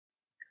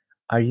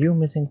Are you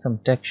missing some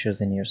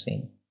textures in your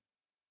scene?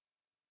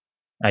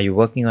 Are you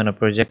working on a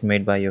project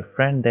made by your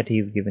friend that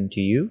he's given to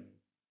you,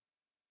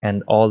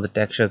 and all the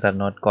textures are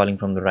not calling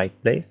from the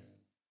right place?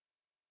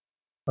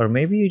 Or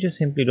maybe you just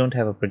simply don't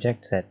have a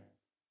project set,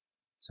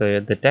 so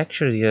the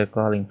textures you're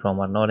calling from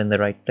are not in the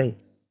right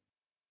place.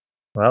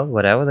 Well,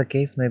 whatever the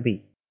case may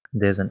be,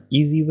 there's an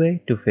easy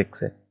way to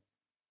fix it,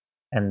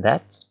 and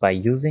that's by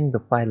using the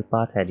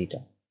Filepath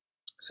Editor.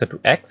 So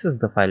to access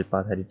the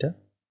Filepath Editor,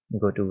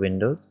 go to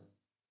Windows,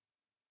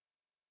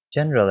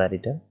 General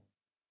Editor,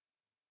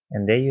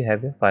 and there you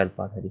have your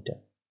Filepath Editor.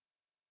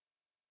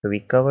 So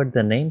we covered the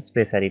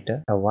namespace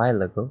editor a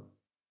while ago.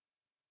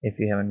 If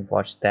you haven't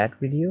watched that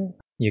video,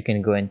 you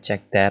can go and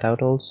check that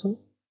out also.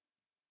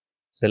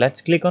 So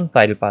let's click on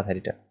Filepath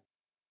Editor.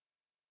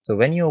 So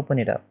when you open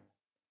it up,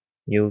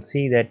 you'll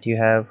see that you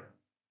have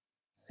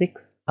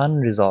 6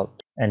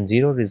 unresolved and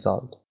 0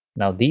 resolved.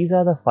 Now these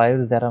are the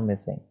files that are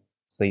missing.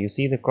 So you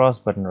see the cross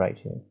button right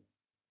here.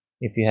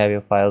 If you have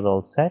your files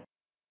all set,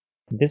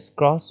 this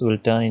cross will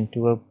turn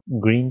into a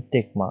green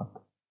tick mark.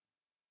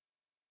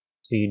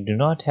 So you do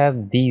not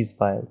have these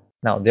files.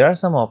 Now there are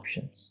some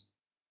options.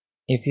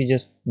 If you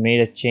just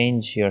made a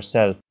change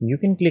yourself, you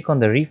can click on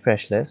the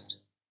refresh list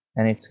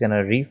and it's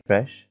gonna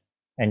refresh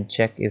and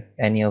check if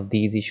any of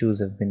these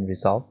issues have been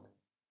resolved.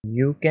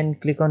 You can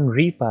click on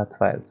repath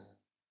files.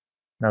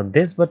 Now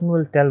this button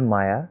will tell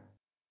Maya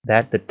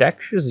that the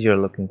textures you're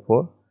looking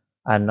for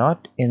are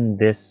not in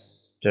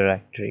this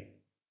directory.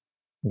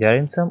 They are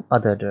in some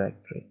other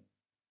directory.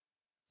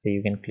 So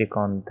you can click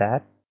on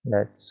that.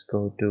 Let's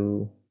go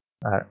to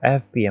our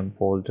FBM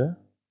folder.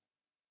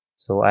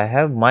 So I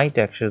have my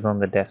textures on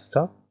the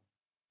desktop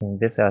in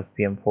this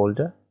FBM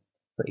folder.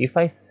 So if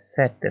I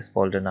set this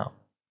folder now,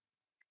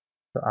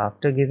 so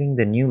after giving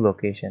the new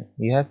location,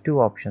 you have two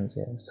options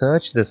here.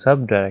 Search the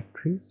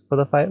subdirectories for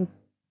the files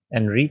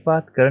and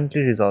repath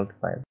currently resolved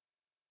files.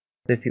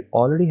 So if you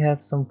already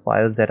have some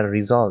files that are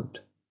resolved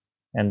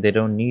and they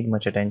don't need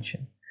much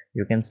attention,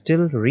 you can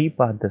still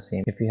repath the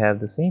same if you have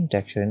the same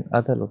texture in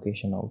other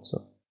location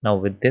also. Now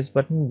with this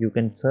button, you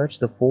can search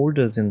the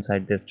folders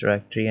inside this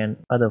directory and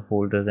other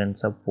folders and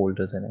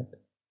subfolders in it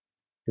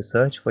to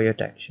search for your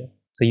texture.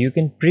 So you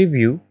can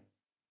preview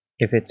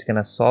if it's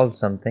gonna solve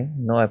something.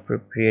 No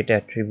appropriate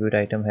attribute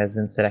item has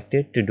been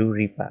selected to do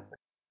repath.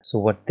 So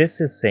what this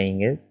is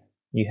saying is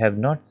you have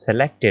not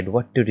selected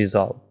what to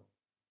resolve.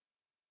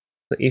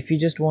 So if you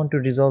just want to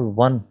resolve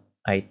one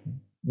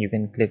item, you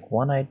can click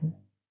one item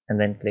and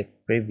then click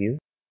preview.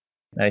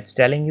 Now it's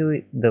telling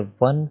you the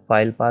one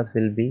file path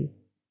will be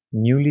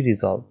newly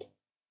resolved.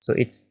 So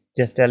it's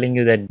just telling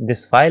you that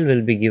this file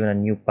will be given a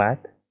new path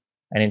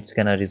and it's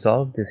gonna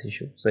resolve this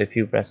issue. So if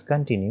you press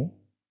continue,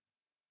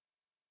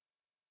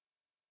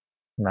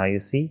 now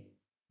you see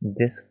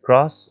this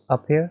cross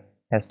up here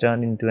has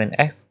turned into an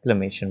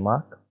exclamation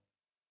mark,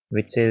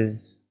 which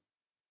is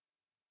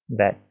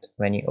that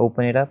when you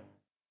open it up,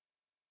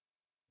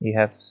 you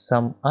have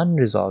some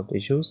unresolved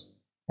issues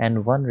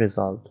and one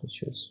resolved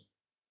issues.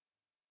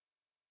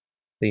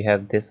 So you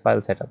have this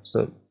file set up.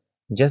 So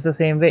just the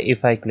same way,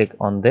 if I click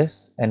on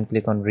this and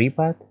click on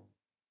repath,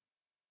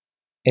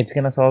 it's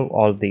gonna solve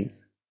all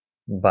these.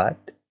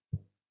 But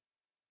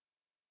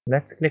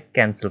let's click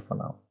cancel for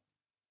now.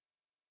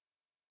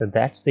 So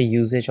that's the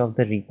usage of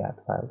the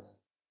repath files.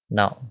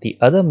 Now the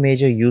other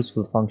major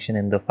useful function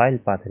in the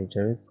Filepath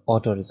Editor is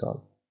auto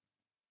resolve.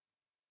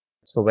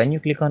 So when you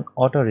click on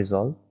auto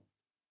resolve,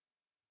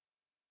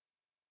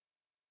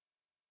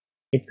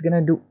 it's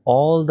gonna do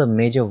all the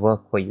major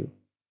work for you.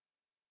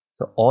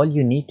 So all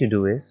you need to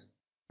do is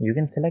you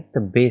can select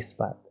the base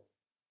path.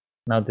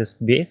 Now this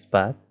base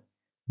path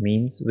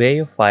means where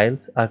your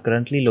files are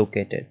currently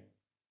located.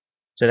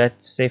 So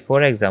let's say,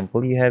 for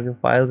example, you have your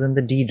files in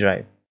the D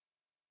drive,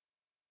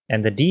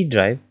 and the D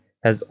drive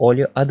has all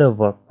your other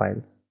work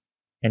files,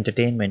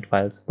 entertainment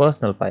files,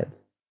 personal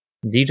files.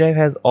 D drive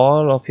has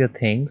all of your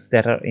things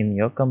that are in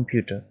your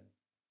computer.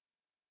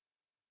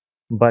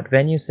 But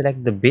when you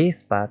select the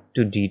base path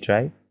to D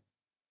drive,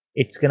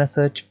 it's gonna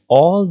search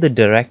all the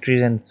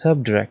directories and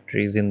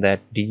subdirectories in that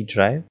D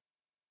drive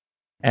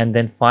and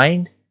then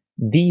find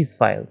these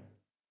files.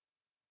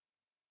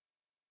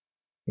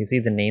 You see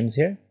the names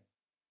here?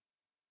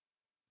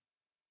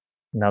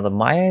 Now the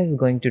Maya is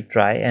going to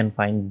try and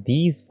find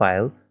these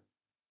files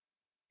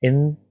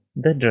in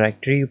the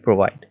directory you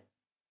provide.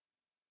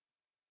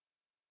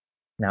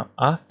 Now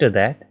after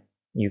that,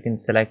 you can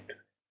select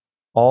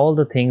all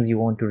the things you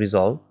want to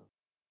resolve.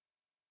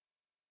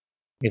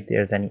 If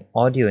there's any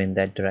audio in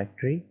that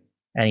directory,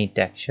 any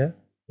texture,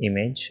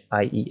 image,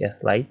 i.e.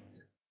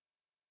 slides,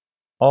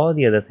 all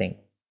the other things.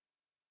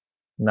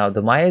 Now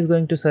the Maya is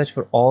going to search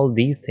for all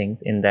these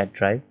things in that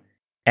drive,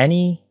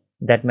 any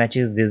that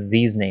matches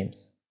these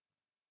names,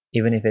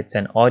 even if it's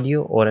an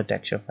audio or a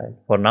texture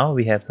file. For now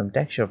we have some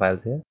texture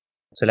files here.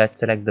 So let's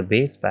select the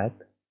base path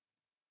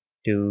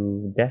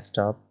to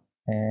desktop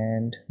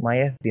and my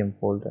FBM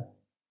folder.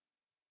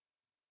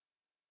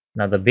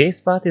 Now the base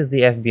path is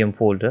the FBM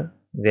folder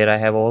where I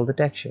have all the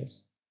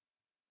textures.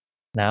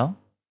 Now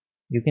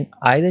you can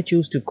either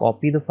choose to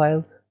copy the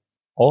files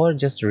or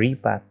just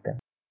repath them.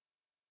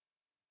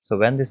 So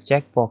when this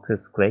checkbox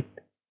is clicked,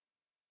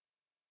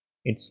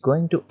 it's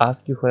going to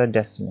ask you for a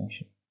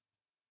destination.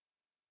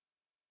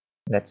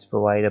 Let's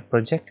provide a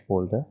project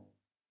folder.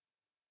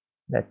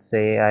 Let's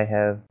say I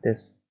have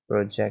this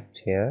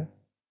project here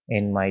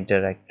in my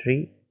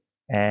directory,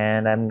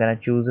 and I'm gonna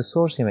choose the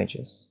source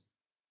images.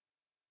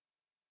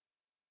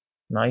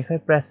 Now if I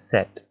press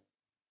set,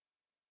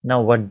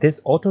 now what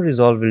this auto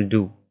resolve will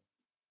do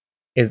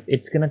is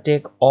it's gonna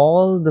take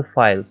all the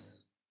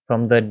files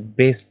from the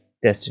base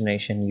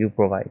destination you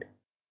provide.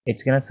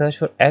 It's gonna search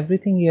for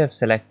everything you have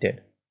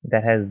selected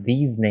that has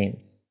these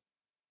names,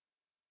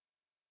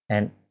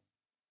 and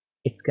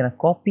it's gonna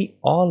copy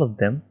all of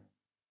them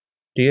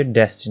to your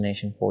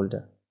destination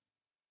folder.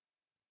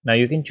 Now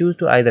you can choose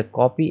to either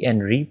copy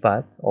and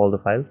repath all the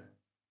files,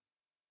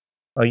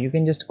 or you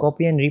can just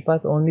copy and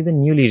repath only the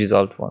newly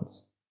resolved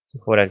ones. So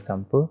for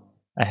example,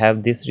 I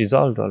have this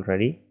resolved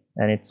already,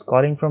 and it's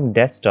calling from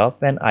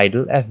desktop and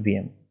idle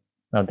FBM.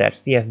 Now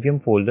that's the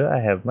FBM folder I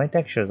have my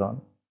textures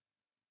on.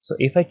 So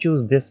if I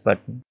choose this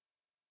button,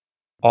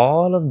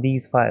 all of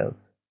these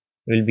files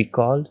will be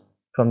called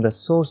from the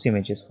source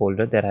images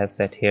folder that I have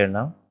set here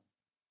now,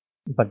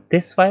 but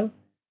this file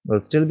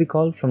will still be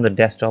called from the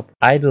desktop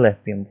idle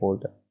FBM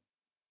folder.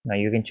 Now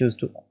you can choose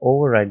to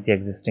override the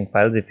existing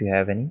files if you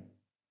have any,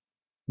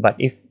 but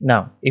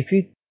if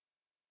you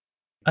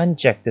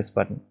uncheck this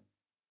button,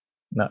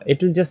 now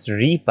it will just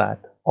repath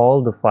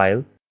all the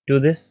files to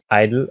this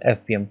idle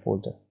FBM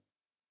folder.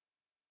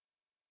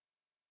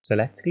 So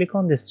let's click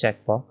on this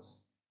checkbox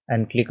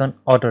and click on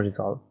auto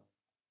resolve.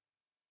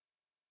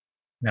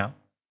 Now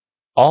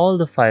all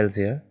the files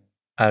here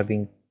are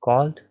being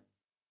called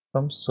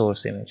from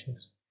source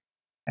images,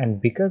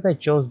 and because I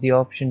chose the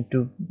option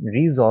to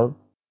resolve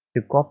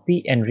to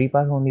copy and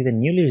repath only the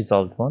newly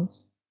resolved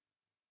ones,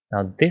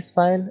 now this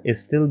file is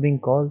still being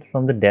called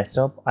from the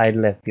desktop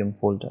idle FBM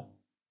folder.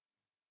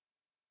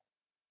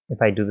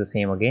 If I do the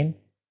same again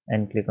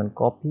and click on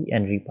copy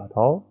and repath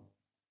all,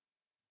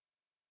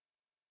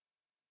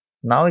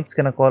 now it's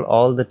gonna call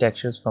all the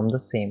textures from the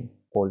same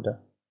folder.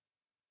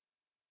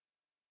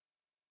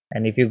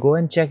 And if you go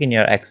and check in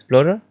your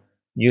Explorer,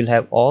 you'll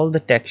have all the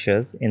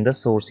textures in the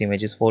source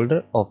images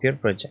folder of your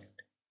project.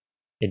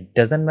 It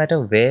doesn't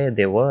matter where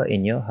they were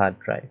in your hard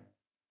drive.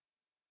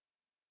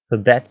 So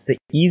that's the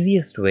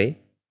easiest way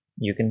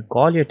you can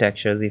call your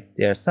textures if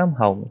they are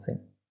somehow missing.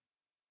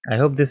 I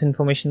hope this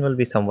information will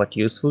be somewhat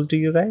useful to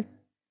you guys.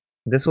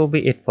 This will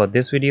be it for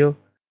this video.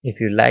 If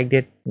you liked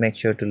it, make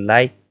sure to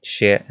like,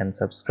 share and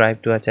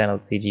subscribe to our channel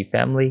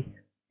CGFamily,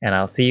 and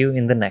I'll see you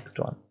in the next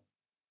one.